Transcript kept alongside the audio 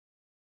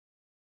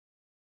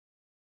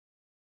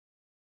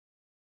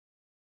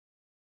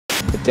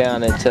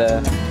down at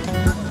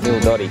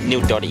Neildotti.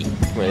 Neildotti,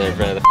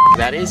 wherever the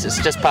that is. It's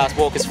just past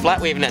Walker's Flat.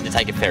 We even had to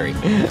take a ferry.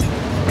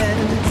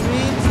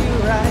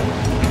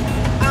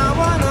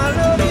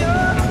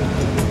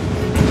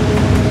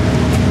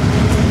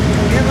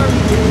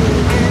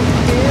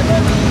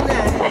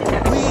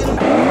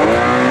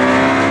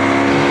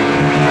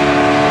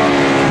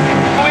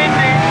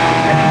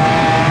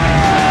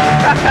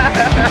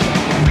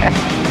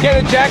 Get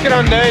a jacket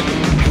on, dude.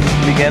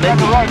 You get it?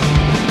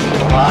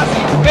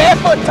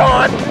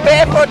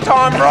 Barefoot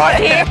time right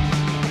here.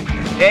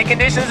 Air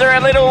conditions are a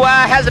little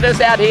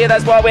hazardous out here.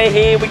 That's why we're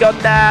here. We got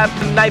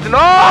Nathan.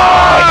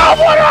 Oh,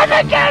 water on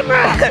the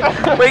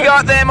camera! We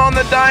got them on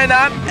the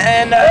donut,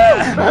 and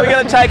we're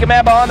going to take them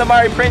out behind the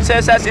Murray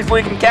Princess. That's if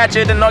we can catch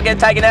it and not get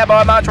taken out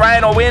by much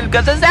rain or wind,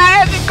 because it's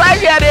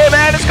crazy out here,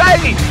 man. It's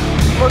crazy.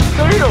 What's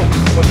doodle?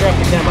 We'll drop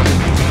the camera.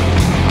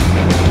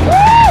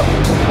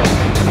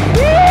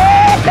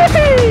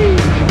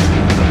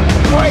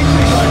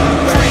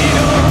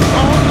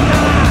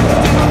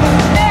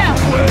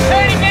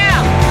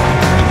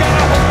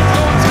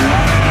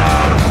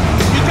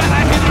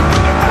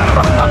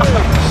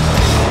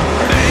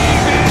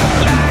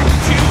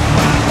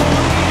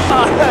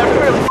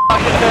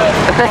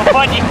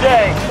 What do you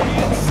think?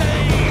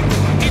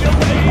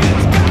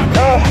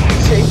 Oh,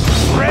 see.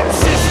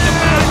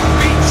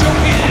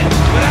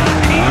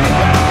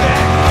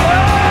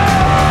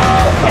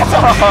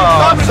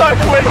 Not so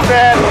quick,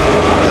 man.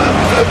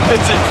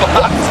 It's in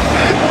fucked.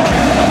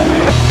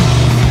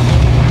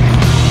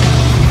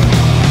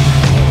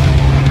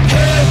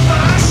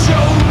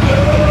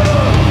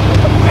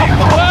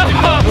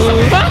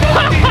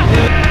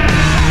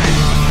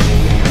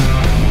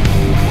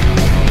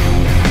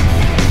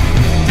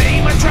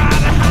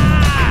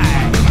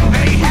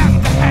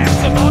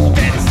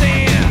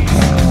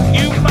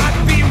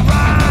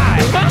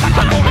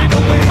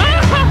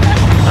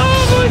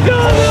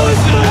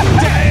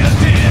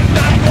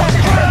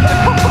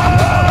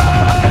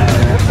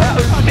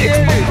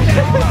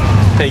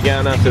 How you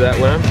going after that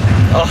worm?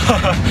 Oh,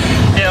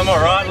 yeah, I'm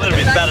alright, a little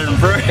bit battered and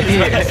bruised.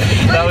 Yeah.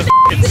 That was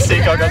f***ing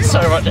sick, I got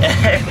so much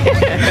air.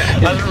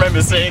 I just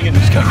remember seeing it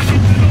and just going,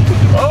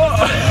 oh,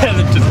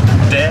 and it just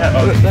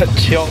down. That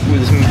chop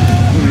was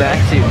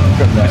massive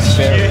from that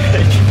ferry.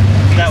 Huge.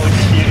 That was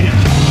huge.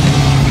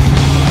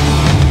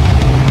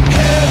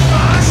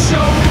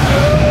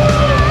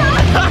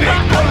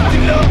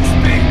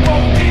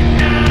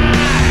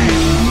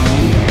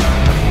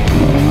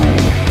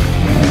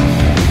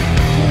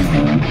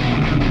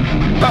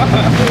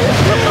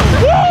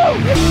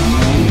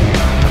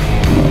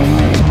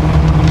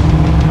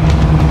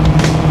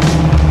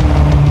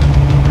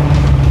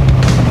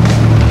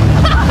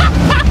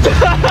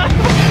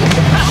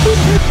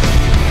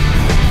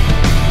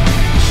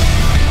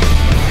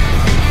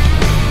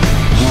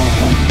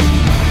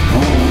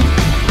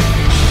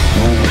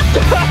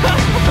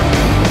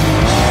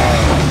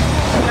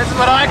 That's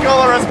what I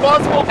call a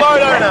responsible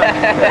boat owner.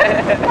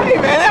 Hey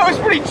man, that was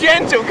pretty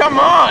gentle, come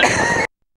on.